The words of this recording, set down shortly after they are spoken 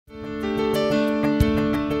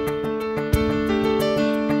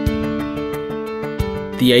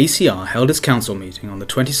The AECR held its council meeting on the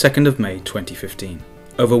 22nd of May 2015.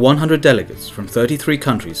 Over 100 delegates from 33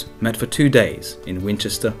 countries met for 2 days in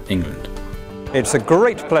Winchester, England. It's a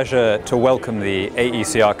great pleasure to welcome the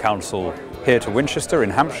AECR Council here to Winchester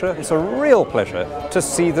in Hampshire. It's a real pleasure to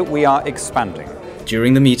see that we are expanding.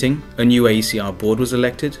 During the meeting, a new AECR board was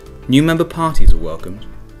elected, new member parties were welcomed,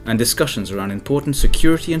 and discussions around important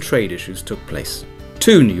security and trade issues took place.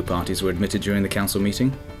 2 new parties were admitted during the council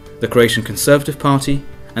meeting: the Croatian Conservative Party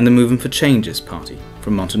and the Movement for Change's party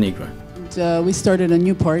from Montenegro. We started a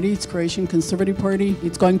new party, it's Croatian Conservative Party.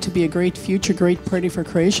 It's going to be a great future, great party for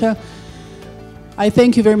Croatia. I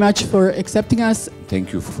thank you very much for accepting us.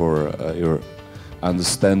 Thank you for your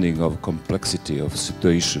understanding of complexity of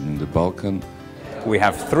situation in the Balkan. We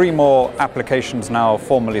have 3 more applications now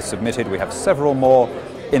formally submitted. We have several more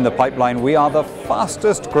in the pipeline. We are the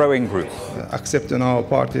fastest growing group. Accepting our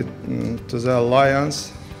party to the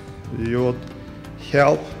alliance, you would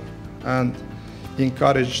help and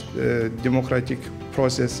encourage the democratic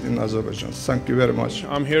process in Azerbaijan. Thank you very much.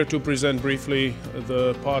 I'm here to present briefly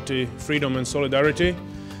the party Freedom and Solidarity.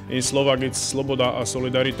 In Slovak it's Sloboda a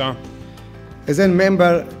Solidarita. As a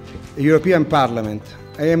member of the European Parliament,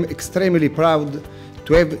 I am extremely proud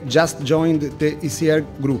to have just joined the AECR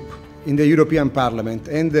group in the European Parliament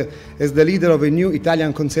and as the leader of a new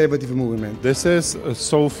Italian conservative movement. This is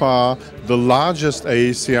so far the largest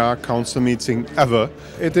AECR council meeting ever.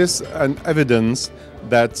 It is an evidence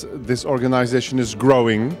that this organization is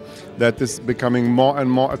growing, that is becoming more and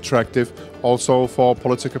more attractive also for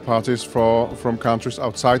political parties from countries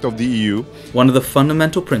outside of the EU. One of the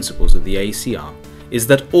fundamental principles of the AECR is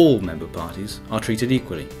that all member parties are treated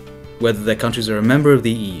equally, whether their countries are a member of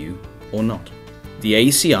the EU or not. The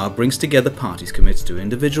AECR brings together parties committed to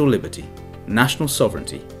individual liberty, national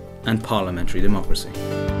sovereignty, and parliamentary democracy.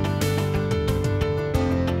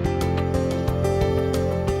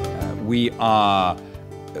 We are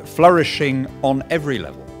flourishing on every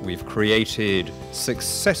level. We've created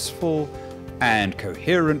successful and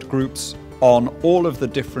coherent groups on all of the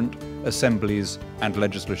different assemblies and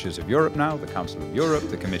legislatures of Europe now, the Council of Europe,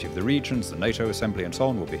 the Committee of the Regions, the NATO Assembly and so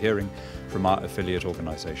on. We'll be hearing from our affiliate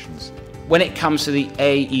organisations. When it comes to the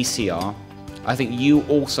AECR, I think you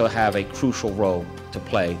also have a crucial role to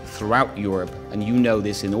play throughout Europe, and you know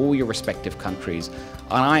this in all your respective countries,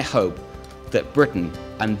 and I hope that Britain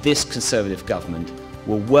and this Conservative government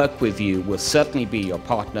will work with you, will certainly be your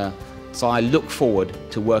partner, so I look forward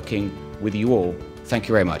to working with you all. Thank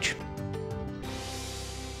you very much.